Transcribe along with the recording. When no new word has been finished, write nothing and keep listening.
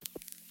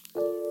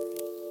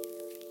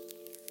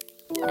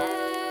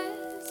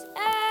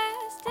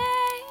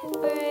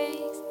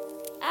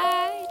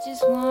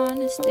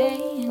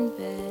stay in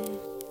bed,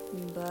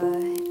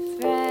 but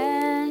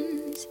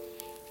friends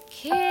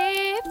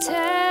keep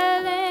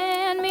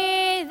telling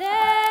me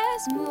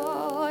there's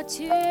more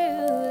to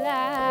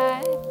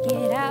life.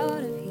 Get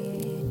out of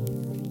here.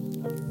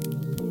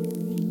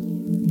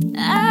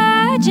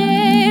 I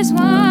just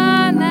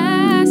want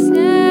my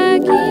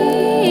snuggie.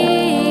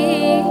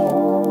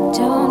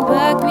 Don't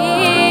bug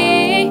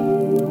me.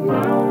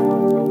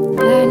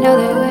 I know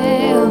they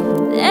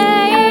will.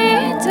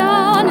 They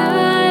don't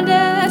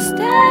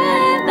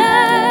understand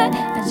that I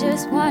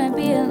just wanna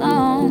be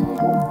alone.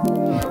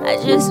 I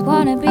just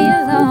wanna be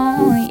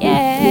alone,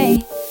 yeah.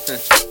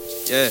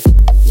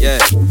 Yeah.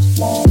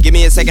 Give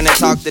me a second to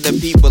talk to the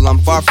people. I'm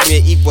far from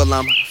your equal.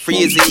 I'm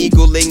free as an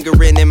eagle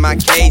lingering in my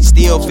cage.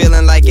 Still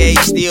feeling like age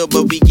still,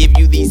 but we give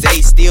you these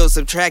eight still.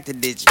 Subtract a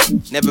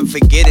digit. Never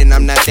forgetting,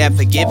 I'm not that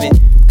forgiving.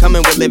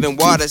 Coming with living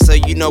water, so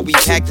you know we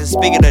packed a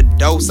spigot of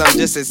dose. I'm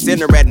just a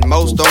sinner at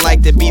most. Don't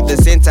like to be the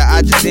center.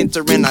 I just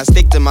enter and I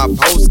stick to my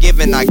post.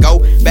 Giving, I go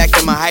back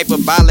to my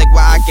hyperbolic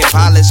where I can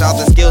polish all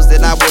the skills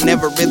that I will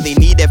never really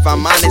need. If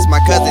I'm honest, my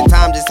cousin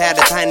Tom just had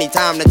a tiny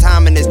time. The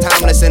timing is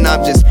timeless, and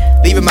I'm just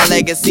leaving my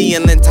legacy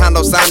in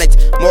Nintendo Sonics.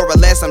 More or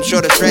less, I'm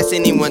sure to stress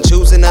anyone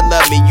choosing to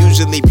love me.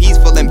 Usually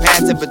peaceful and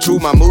passive, but true,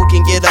 my mood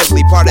can get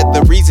ugly. Part of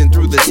the reason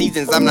through the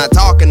seasons I'm not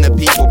talking to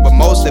people, but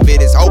most of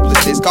it is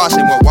hopelessness.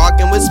 Caution, we're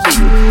walking with speed.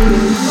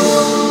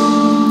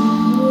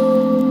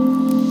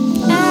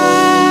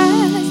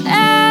 As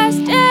I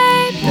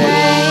stay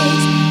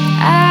placed,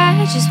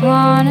 I just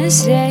wanna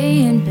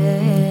stay in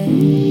bed.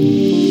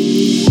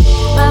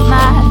 But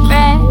my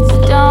friends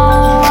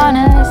don't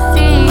wanna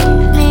see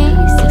me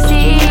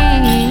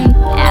succeed.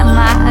 At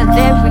my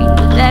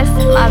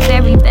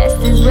very best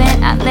is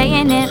when I'm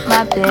laying in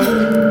my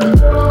bed.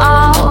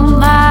 All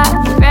my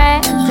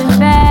friends and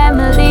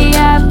family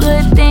have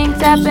good things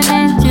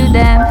happening to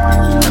them.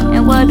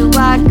 And what do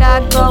I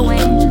got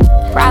going?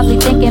 Probably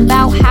thinking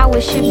about how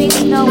it should be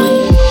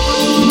snowing.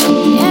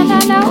 And I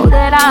know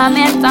that I'm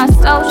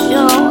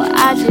antisocial.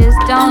 I just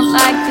don't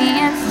like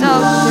being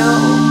social.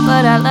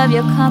 But I love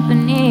your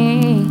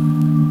company,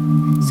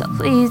 so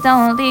please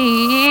don't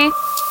leave.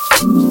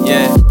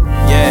 Yeah.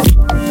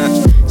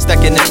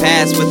 Stuck in the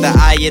past with the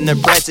eye in the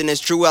present. It's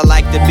true, I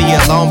like to be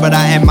alone, but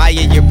I admire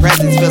your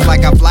presence. Feels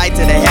like I fly to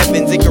the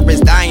heavens,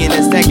 Icarus dying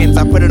in seconds.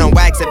 I put it on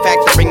wax, in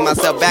fact, to bring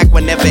myself back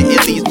whenever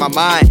it leaves my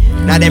mind.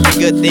 Not every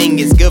good thing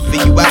is good for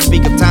you. I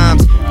speak of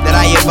times that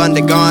I have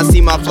undergone.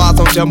 See my flaws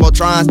on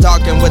jumbotrons,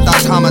 talking with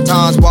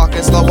automatons,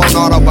 walking slow on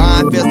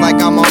autobahn. Feels like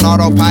I'm on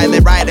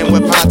autopilot, riding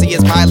with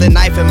Pontius Pilate.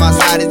 Knife in my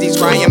side as he's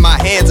crying. My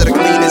hands are the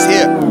cleanest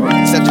here.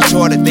 It's such a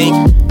chore to think.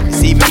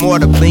 It's even more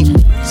to blink.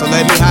 So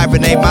let me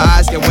hibernate, my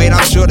eyes can wait,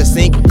 I'm sure to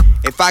sink.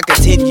 If I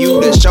continue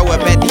to show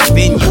up at these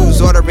venues,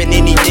 ordering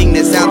anything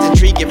that sounds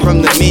intriguing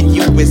from the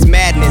menu, it's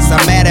madness.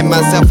 I'm mad at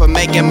myself for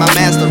making my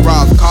master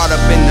off. Caught up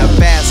in the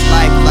fast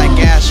life like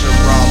Asher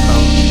Roth.